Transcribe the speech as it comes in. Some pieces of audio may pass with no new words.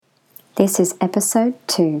This is episode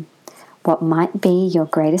 2, What Might Be Your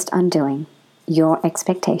Greatest Undoing, Your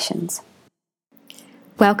Expectations.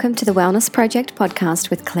 Welcome to the Wellness Project podcast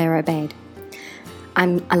with Claire Obaid.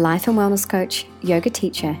 I'm a life and wellness coach, yoga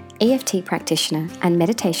teacher, EFT practitioner, and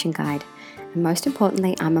meditation guide. And most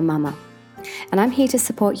importantly, I'm a mama. And I'm here to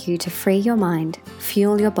support you to free your mind,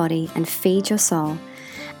 fuel your body, and feed your soul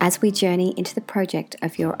as we journey into the project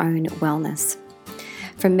of your own wellness.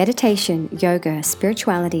 From meditation, yoga,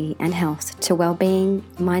 spirituality, and health to well-being,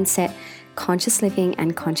 mindset, conscious living,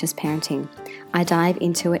 and conscious parenting, I dive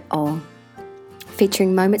into it all.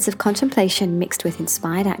 Featuring moments of contemplation mixed with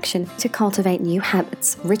inspired action to cultivate new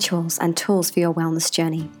habits, rituals, and tools for your wellness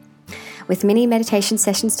journey. With mini meditation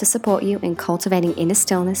sessions to support you in cultivating inner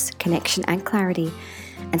stillness, connection, and clarity,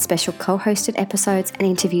 and special co-hosted episodes and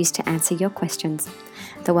interviews to answer your questions,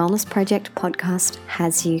 the Wellness Project podcast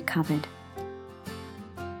has you covered.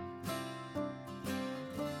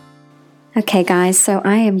 Okay guys, so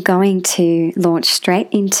I am going to launch straight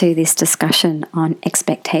into this discussion on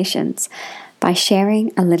expectations by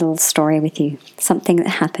sharing a little story with you, something that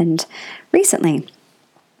happened recently.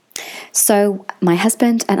 So my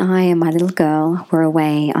husband and I and my little girl were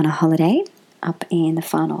away on a holiday up in the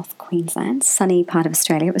far north Queensland, sunny part of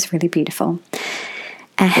Australia. It was really beautiful.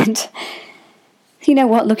 And you know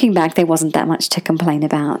what, looking back, there wasn't that much to complain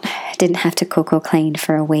about. Didn't have to cook or clean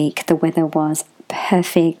for a week. The weather was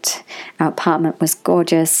perfect. Our apartment was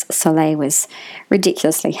gorgeous. Soleil was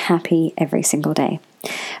ridiculously happy every single day.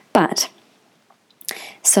 But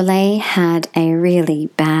Soleil had a really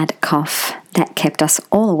bad cough that kept us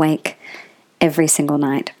all awake every single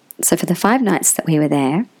night. So for the 5 nights that we were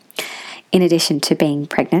there, in addition to being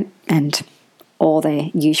pregnant and all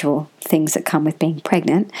the usual things that come with being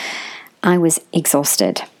pregnant, I was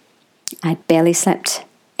exhausted. I barely slept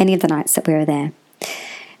any of the nights that we were there.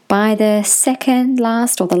 By the second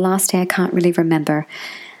last or the last day, I can't really remember,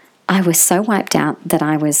 I was so wiped out that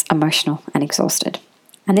I was emotional and exhausted.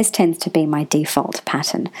 And this tends to be my default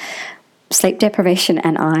pattern. Sleep deprivation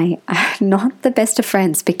and I are not the best of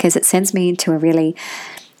friends because it sends me into a really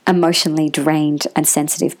emotionally drained and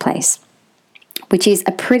sensitive place, which is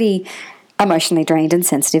a pretty emotionally drained and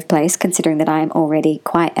sensitive place considering that I am already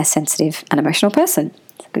quite a sensitive and emotional person.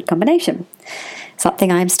 It's a good combination.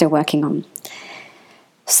 Something I'm still working on.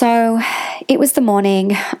 So it was the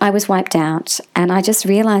morning, I was wiped out, and I just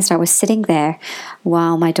realized I was sitting there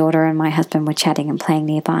while my daughter and my husband were chatting and playing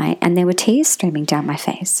nearby, and there were tears streaming down my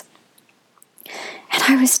face. And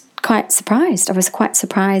I was quite surprised. I was quite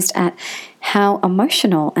surprised at how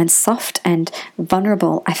emotional and soft and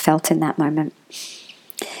vulnerable I felt in that moment.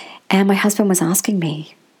 And my husband was asking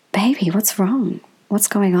me, "Baby, what's wrong? What's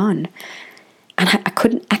going on?" And I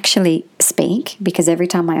couldn't actually speak because every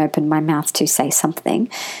time I opened my mouth to say something,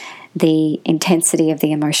 the intensity of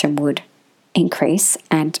the emotion would increase.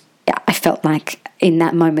 And I felt like in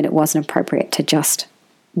that moment it wasn't appropriate to just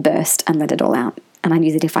burst and let it all out. And I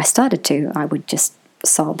knew that if I started to, I would just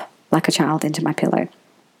sob like a child into my pillow.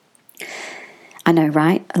 I know,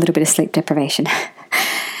 right? A little bit of sleep deprivation.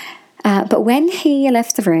 But when he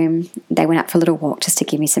left the room, they went out for a little walk just to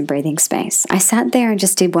give me some breathing space. I sat there and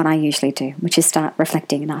just did what I usually do, which is start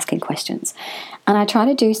reflecting and asking questions. And I try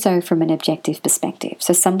to do so from an objective perspective.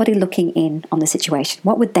 So somebody looking in on the situation,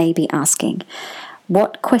 what would they be asking?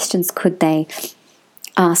 What questions could they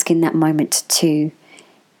ask in that moment to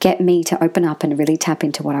get me to open up and really tap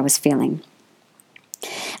into what I was feeling?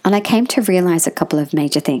 And I came to realize a couple of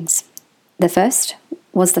major things. The first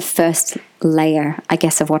was the first layer, I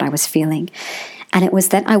guess, of what I was feeling. And it was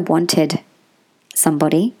that I wanted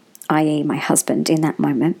somebody, i.e. my husband in that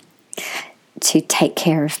moment, to take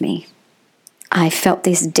care of me. I felt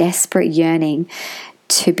this desperate yearning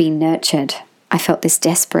to be nurtured. I felt this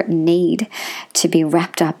desperate need to be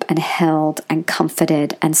wrapped up and held and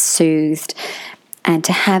comforted and soothed and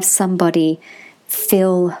to have somebody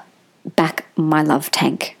fill back my love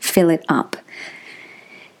tank, fill it up.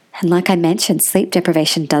 And like I mentioned, sleep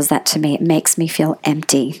deprivation does that to me. It makes me feel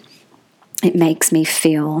empty. It makes me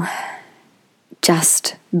feel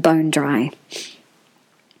just bone dry.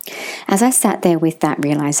 As I sat there with that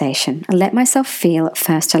realization, I let myself feel at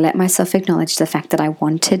first. I let myself acknowledge the fact that I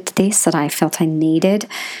wanted this, that I felt I needed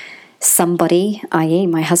somebody, i.e.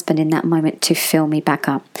 my husband in that moment, to fill me back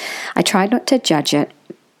up. I tried not to judge it,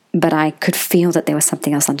 but I could feel that there was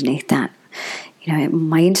something else underneath that. You know,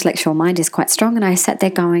 my intellectual mind is quite strong, and I sat there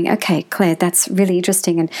going, okay, Claire, that's really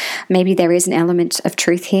interesting, and maybe there is an element of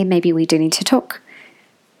truth here. Maybe we do need to talk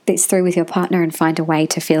this through with your partner and find a way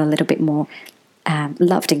to feel a little bit more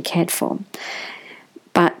loved and cared for.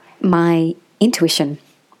 But my intuition,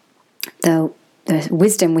 though, the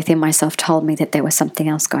wisdom within myself told me that there was something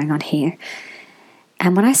else going on here.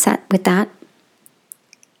 And when I sat with that,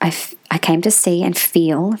 I came to see and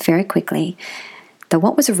feel very quickly that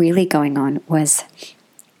what was really going on was,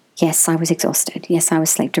 yes, I was exhausted. Yes, I was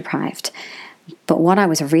sleep deprived. But what I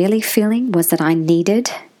was really feeling was that I needed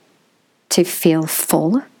to feel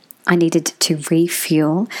full. I needed to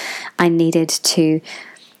refuel. I needed to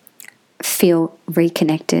feel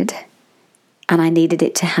reconnected. And I needed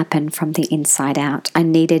it to happen from the inside out. I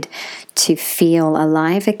needed to feel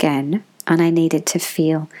alive again, and I needed to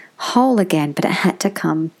feel whole again, but it had to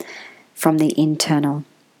come from the internal.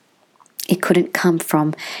 It couldn't come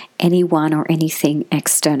from anyone or anything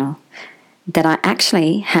external. That I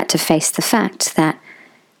actually had to face the fact that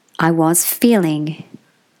I was feeling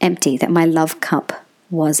empty, that my love cup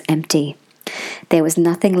was empty. There was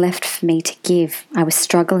nothing left for me to give. I was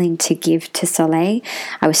struggling to give to Soleil.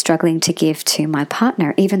 I was struggling to give to my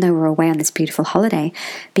partner, even though we were away on this beautiful holiday,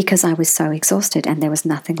 because I was so exhausted and there was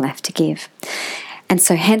nothing left to give. And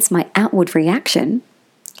so hence my outward reaction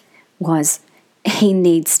was, he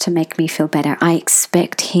needs to make me feel better. I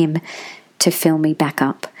expect him to fill me back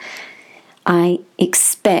up. I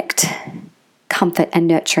expect comfort and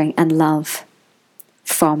nurturing and love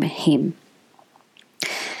from him.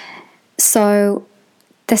 So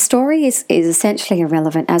the story is essentially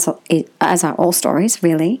irrelevant, as are all stories,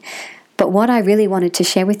 really. But what I really wanted to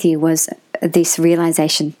share with you was this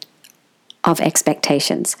realization of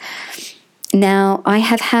expectations. Now, I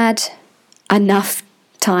have had enough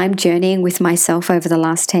time journeying with myself over the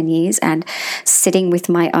last 10 years and sitting with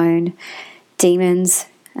my own demons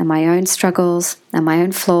and my own struggles and my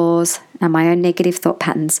own flaws and my own negative thought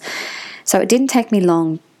patterns. So it didn't take me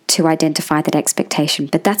long to identify that expectation,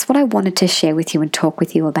 but that's what I wanted to share with you and talk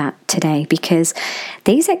with you about today, because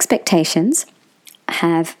these expectations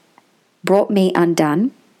have brought me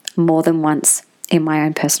undone more than once in my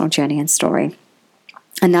own personal journey and story.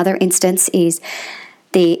 Another instance is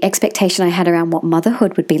the expectation I had around what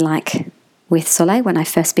motherhood would be like with Soleil when I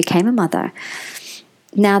first became a mother.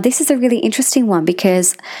 Now, this is a really interesting one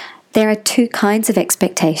because there are two kinds of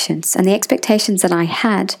expectations, and the expectations that I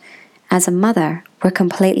had as a mother were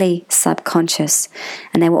completely subconscious,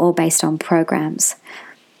 and they were all based on programs.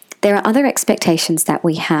 There are other expectations that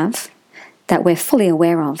we have that we're fully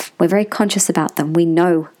aware of. We're very conscious about them. We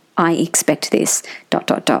know, I expect this, ...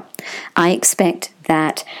 I expect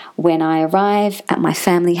that when I arrive at my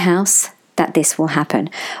family house, that this will happen.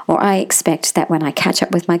 Or I expect that when I catch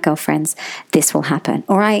up with my girlfriends, this will happen.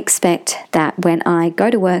 Or I expect that when I go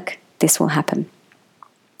to work, this will happen.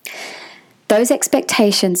 Those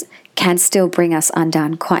expectations can still bring us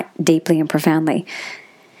undone quite deeply and profoundly.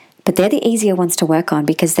 But they're the easier ones to work on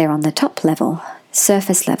because they're on the top level,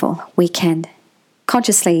 surface level. We can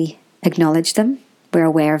consciously acknowledge them, we're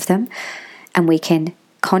aware of them, and we can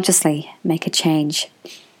consciously make a change.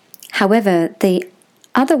 However, the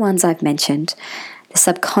other ones I've mentioned, the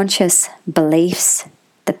subconscious beliefs,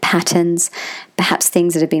 the patterns, perhaps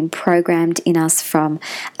things that have been programmed in us from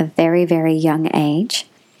a very, very young age,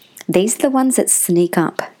 these are the ones that sneak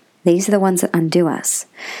up. These are the ones that undo us.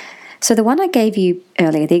 So the one I gave you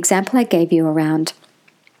earlier, the example I gave you around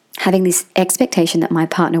having this expectation that my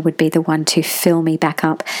partner would be the one to fill me back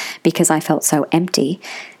up because I felt so empty,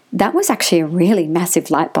 that was actually a really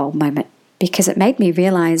massive light bulb moment because it made me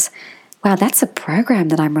realize, wow, that's a program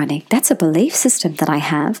that I'm running. That's a belief system that I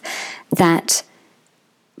have, that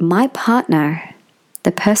my partner,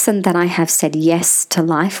 the person that I have said yes to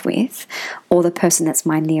life with, or the person that's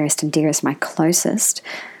my nearest and dearest, my closest,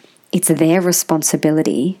 it's their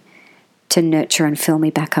responsibility to nurture and fill me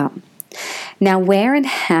back up. Now, where and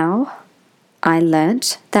how I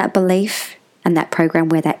learnt that belief and that program,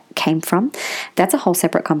 where that came from, that's a whole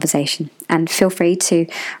separate conversation. And feel free to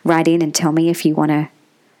write in and tell me if you want to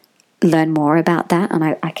learn more about that, and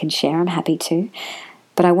I can share. I'm happy to.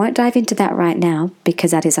 But I won't dive into that right now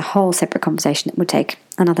because that is a whole separate conversation that would take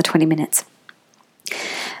another 20 minutes.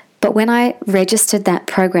 But when I registered that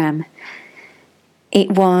program,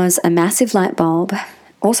 it was a massive light bulb,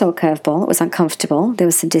 also a curveball. It was uncomfortable. There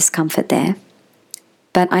was some discomfort there.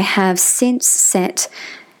 But I have since set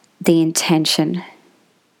the intention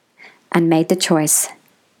and made the choice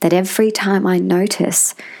that every time I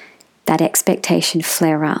notice that expectation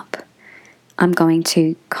flare up, I'm going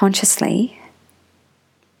to consciously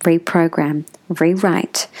reprogram,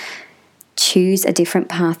 rewrite, choose a different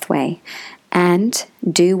pathway, and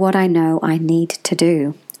do what I know I need to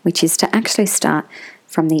do, which is to actually start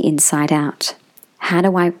from the inside out. How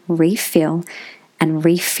do I refill and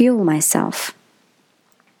refuel myself?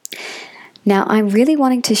 Now, I'm really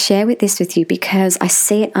wanting to share this with you because I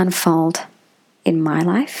see it unfold in my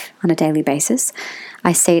life on a daily basis.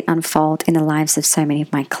 I see it unfold in the lives of so many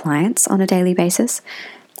of my clients on a daily basis.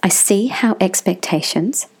 I see how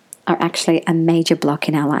expectations are actually a major block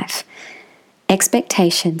in our life.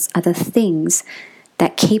 Expectations are the things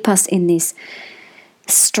that keep us in this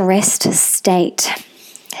stressed state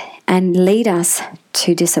and lead us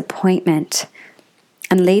to disappointment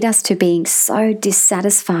and lead us to being so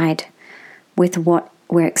dissatisfied with what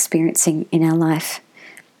we're experiencing in our life,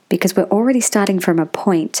 because we're already starting from a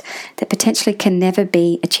point that potentially can never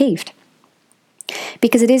be achieved.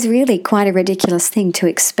 Because it is really quite a ridiculous thing to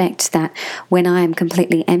expect that when I am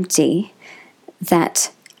completely empty,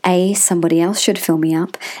 that A, somebody else should fill me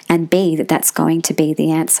up, and B, that that's going to be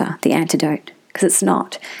the answer, the antidote, because it's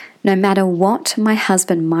not. No matter what my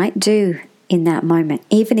husband might do in that moment,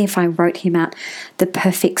 even if I wrote him out the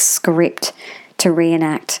perfect script to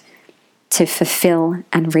reenact, to fulfill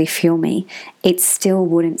and refuel me, it still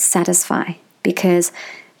wouldn't satisfy, because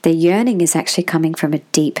the yearning is actually coming from a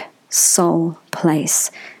deep soul place.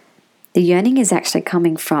 The yearning is actually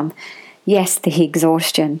coming from, yes, the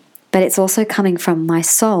exhaustion, but it's also coming from my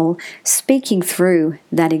soul speaking through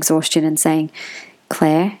that exhaustion and saying,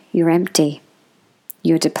 Claire, you're empty.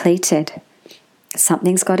 You're depleted.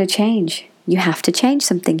 Something's got to change. You have to change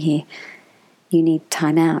something here. You need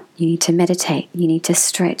time out. You need to meditate. You need to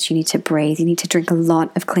stretch. You need to breathe. You need to drink a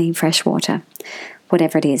lot of clean, fresh water,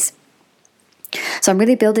 whatever it is. So I'm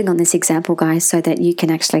really building on this example, guys, so that you can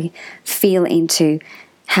actually feel into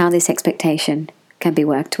how this expectation can be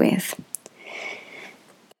worked with.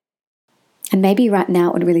 And maybe right now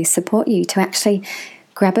it would really support you to actually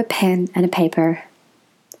grab a pen and a paper,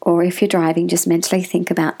 or if you're driving, just mentally think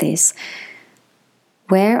about this.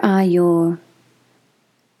 Where are your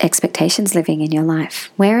expectations living in your life?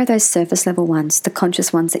 Where are those surface level ones, the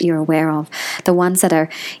conscious ones that you're aware of, the ones that are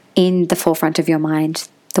in the forefront of your mind,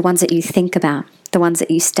 the ones that you think about, the ones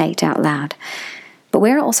that you state out loud? But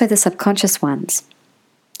where are also the subconscious ones?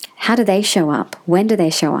 How do they show up? When do they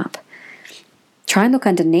show up? Try and look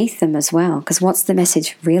underneath them as well, because what's the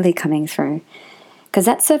message really coming through? Because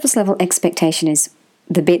that surface level expectation is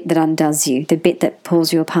the bit that undoes you, the bit that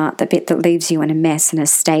pulls you apart, the bit that leaves you in a mess and a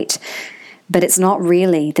state. But it's not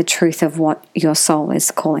really the truth of what your soul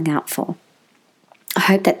is calling out for. I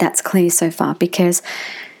hope that that's clear so far, because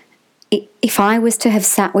if I was to have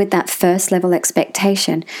sat with that first level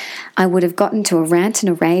expectation, I would have gotten to a rant and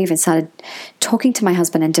a rave and started talking to my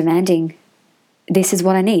husband and demanding, this is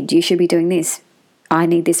what I need. You should be doing this. I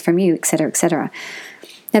need this from you, etc., etc.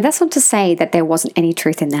 Now, that's not to say that there wasn't any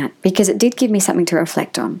truth in that, because it did give me something to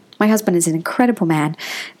reflect on. My husband is an incredible man,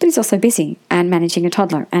 but he's also busy and managing a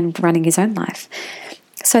toddler and running his own life.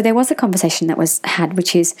 So there was a conversation that was had,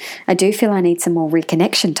 which is, I do feel I need some more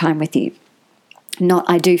reconnection time with you. Not,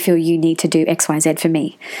 I do feel you need to do X, Y, Z for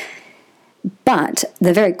me. But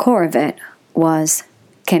the very core of it was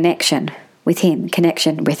connection with him,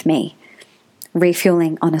 connection with me,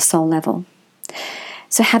 refueling on a soul level.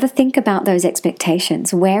 So have a think about those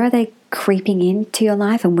expectations. Where are they creeping into your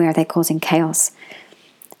life, and where are they causing chaos?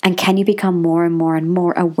 And can you become more and more and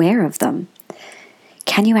more aware of them?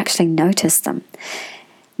 Can you actually notice them?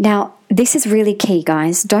 Now, this is really key,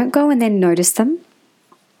 guys. Don't go and then notice them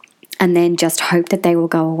and then just hope that they will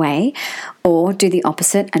go away, or do the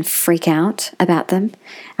opposite and freak out about them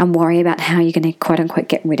and worry about how you're going to quote unquote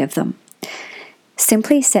get rid of them.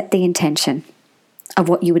 Simply set the intention of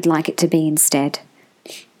what you would like it to be instead.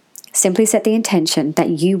 Simply set the intention that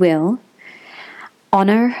you will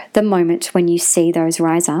honor the moment when you see those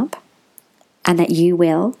rise up, and that you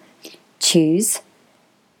will choose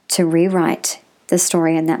to rewrite the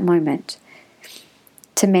story in that moment,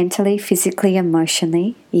 to mentally, physically,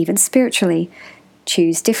 emotionally, even spiritually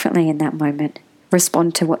choose differently in that moment.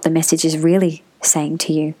 Respond to what the message is really saying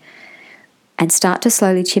to you, and start to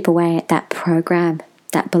slowly chip away at that program,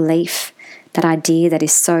 that belief, that idea that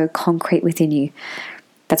is so concrete within you,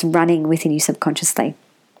 that's running within you subconsciously.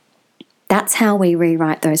 That's how we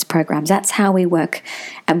rewrite those programs. That's how we work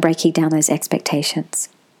at breaking down those expectations.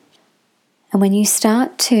 And when you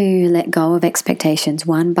start to let go of expectations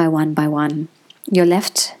one by one by one, you're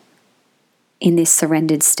left in this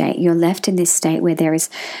surrendered state. You're left in this state where there is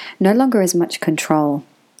no longer as much control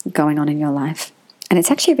going on in your life. And it's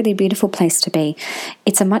actually a really beautiful place to be.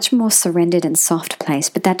 It's a much more surrendered and soft place,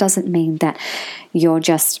 but that doesn't mean that you're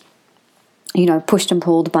just, pushed and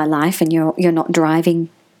pulled by life, and you're not driving,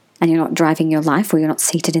 and you're not driving your life, or you're not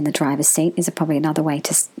seated in the driver's seat is probably another way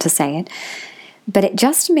to say it. But it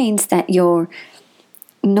just means that you're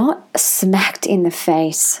not smacked in the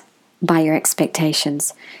face by your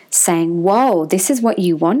expectations, saying, whoa, this is what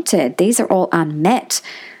you wanted. These are all unmet.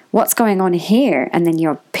 what's going on here? And then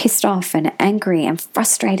you're pissed off and angry and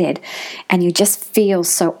frustrated, and you just feel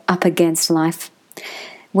so up against life.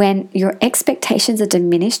 When your expectations are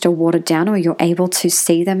diminished or watered down, or you're able to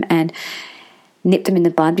see them and nip them in the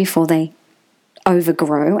bud before they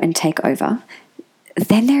overgrow and take over,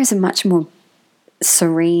 then there is a much more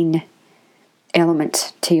serene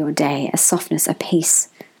element to your day, a softness, a peace,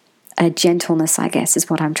 a gentleness, I guess, is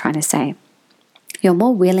what I'm trying to say. You're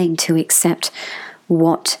more willing to accept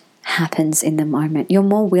what happens in the moment. You're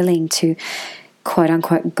more willing to, quote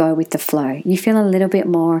unquote, go with the flow. You feel a little bit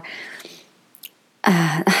more,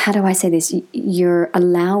 how do I say this? You're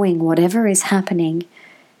allowing whatever is happening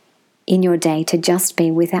in your day to just be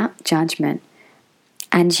without judgment.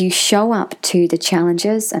 And you show up to the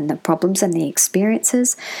challenges and the problems and the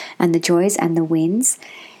experiences and the joys and the wins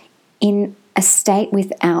in a state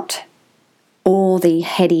without all the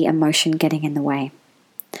heady emotion getting in the way,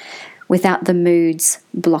 without the moods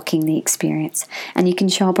blocking the experience. And you can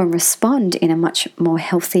show up and respond in a much more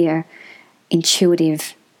healthier,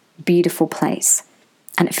 intuitive, beautiful place.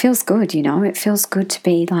 And it feels good, you know, it feels good to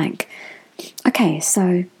be like, okay,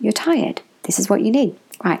 so you're tired. This is what you need.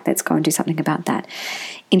 Right, let's go and do something about that.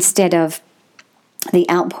 Instead of the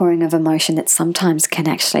outpouring of emotion that sometimes can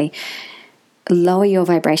actually lower your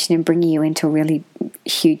vibration and bring you into a really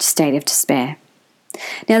huge state of despair.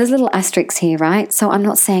 Now, there's little asterisks here, right? So I'm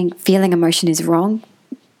not saying feeling emotion is wrong.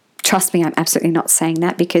 Trust me, I'm absolutely not saying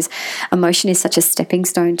that, because emotion is such a stepping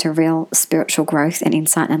stone to real spiritual growth and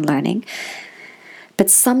insight and learning.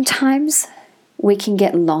 But sometimes we can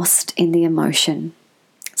get lost in the emotion.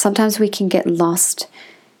 Sometimes we can get lost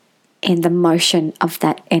in the motion of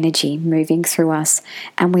that energy moving through us,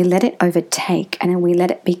 and we let it overtake, and then we let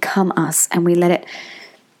it become us, and we let it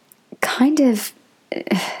kind of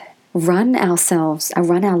run ourselves,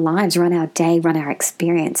 run our lives, run our day, run our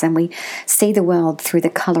experience, and we see the world through the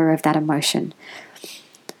color of that emotion.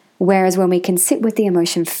 Whereas when we can sit with the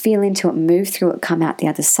emotion, feel into it, move through it, come out the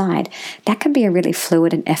other side, that can be a really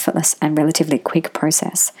fluid and effortless and relatively quick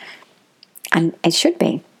process. And it should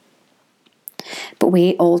be. But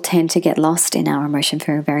we all tend to get lost in our emotion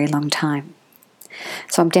for a very long time.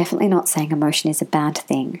 So I'm definitely not saying emotion is a bad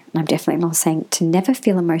thing. And I'm definitely not saying to never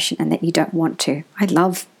feel emotion and that you don't want to. I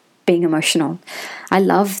love being emotional. I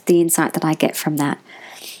love the insight that I get from that.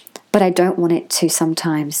 But I don't want it to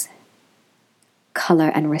sometimes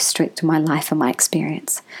color and restrict my life and my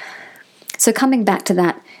experience. So coming back to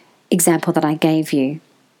that example that I gave you,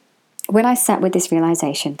 when I sat with this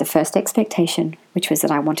realization, the first expectation, which was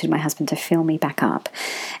that I wanted my husband to fill me back up,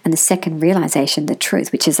 and the second realization, the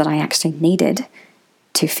truth, which is that I actually needed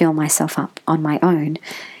to fill myself up on my own,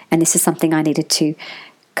 and this is something I needed to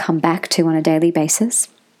come back to on a daily basis.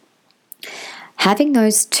 Having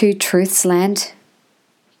those two truths land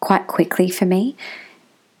quite quickly for me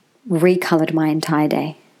recolored my entire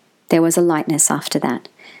day. There was a lightness after that.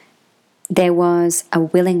 There was a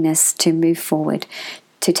willingness to move forward,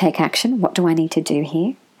 to take action. What do I need to do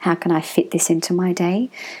here? How can I fit this into my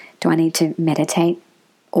day? Do I need to meditate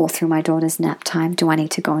all through my daughter's nap time? Do I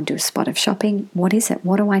need to go and do a spot of shopping? What is it?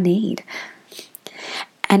 What do I need?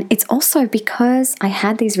 And it's also because I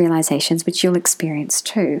had these realizations, which you'll experience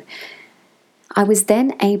too, I was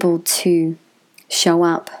then able to show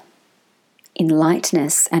up in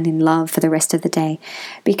lightness and in love for the rest of the day.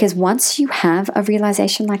 Because once you have a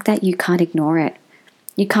realization like that, you can't ignore it.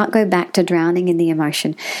 You can't go back to drowning in the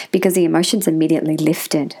emotion, because the emotion's immediately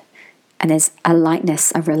lifted and there's a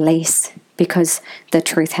lightness, a release, because the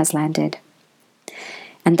truth has landed.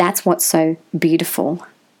 And that's what's so beautiful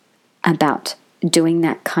about doing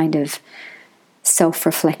that kind of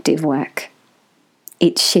self-reflective work.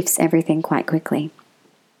 It shifts everything quite quickly.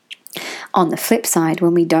 On the flip side,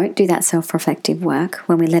 when we don't do that self-reflective work,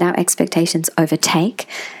 when we let our expectations overtake,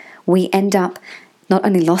 we end up not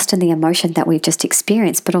only lost in the emotion that we've just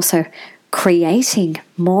experienced, but also creating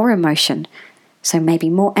more emotion. So maybe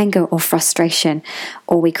more anger or frustration,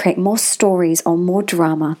 or we create more stories or more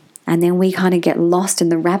drama, and then we kind of get lost in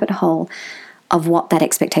the rabbit hole of what that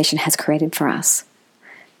expectation has created for us.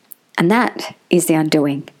 And that is the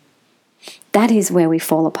undoing. That is where we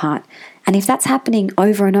fall apart. And if that's happening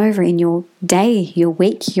over and over in your day, your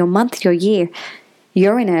week, your month, your year,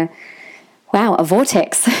 you're in a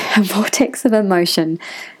vortex, a vortex of emotion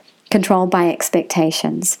controlled by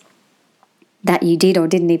expectations that you did or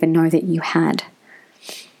didn't even know that you had.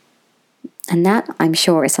 And that, I'm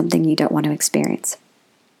sure, is something you don't want to experience.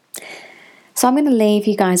 So I'm going to leave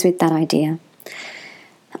you guys with that idea.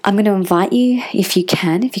 I'm going to invite you, if you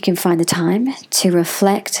can find the time, to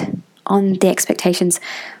reflect on the expectations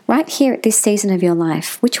right here at this season of your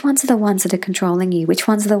life. Which ones are the ones that are controlling you? Which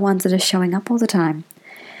ones are the ones that are showing up all the time?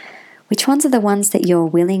 Which ones are the ones that you're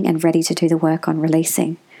willing and ready to do the work on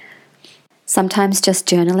releasing? Sometimes just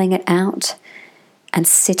journaling it out and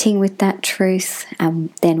sitting with that truth and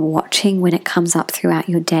then watching when it comes up throughout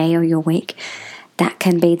your day or your week, that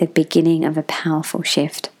can be the beginning of a powerful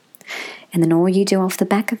shift. And then all you do off the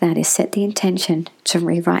back of that is set the intention to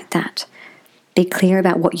rewrite that. Be clear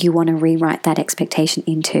about what you want to rewrite that expectation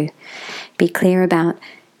into. Be clear about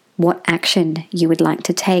what action you would like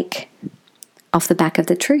to take off the back of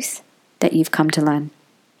the truth that you've come to learn.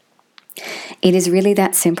 It is really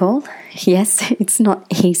that simple. Yes, it's not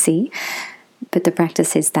easy, but the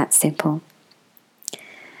practice is that simple.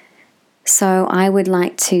 So I would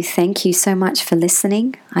like to thank you so much for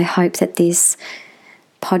listening. I hope that this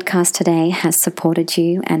podcast today has supported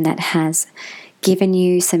you and that has given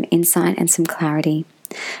you some insight and some clarity.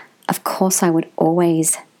 Of course, I would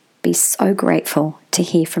always be so grateful to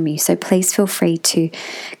hear from you. So please feel free to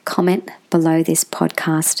comment below this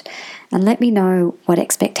podcast and let me know what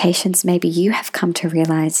expectations maybe you have come to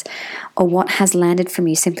realize or what has landed from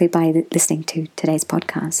you simply by listening to today's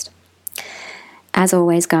podcast. As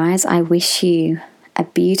always, guys, I wish you a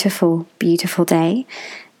beautiful, beautiful day,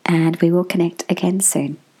 and we will connect again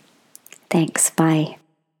soon. Thanks. Bye.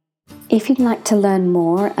 If you'd like to learn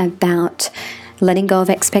more about letting go of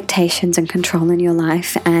expectations and control in your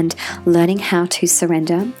life and learning how to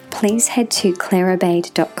surrender, please head to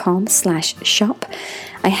claireobeid.com/shop.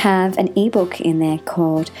 I have an ebook in there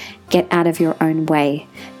called Get Out of Your Own Way,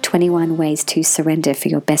 21 Ways to Surrender for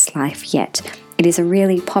Your Best Life Yet. It is a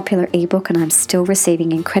really popular ebook and I'm still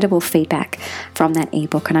receiving incredible feedback from that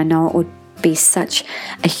ebook, and I know it would be such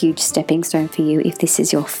a huge stepping stone for you if this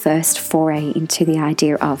is your first foray into the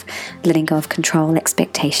idea of letting go of control,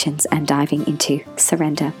 expectations, and diving into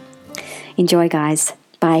surrender. Enjoy, guys.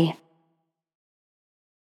 Bye.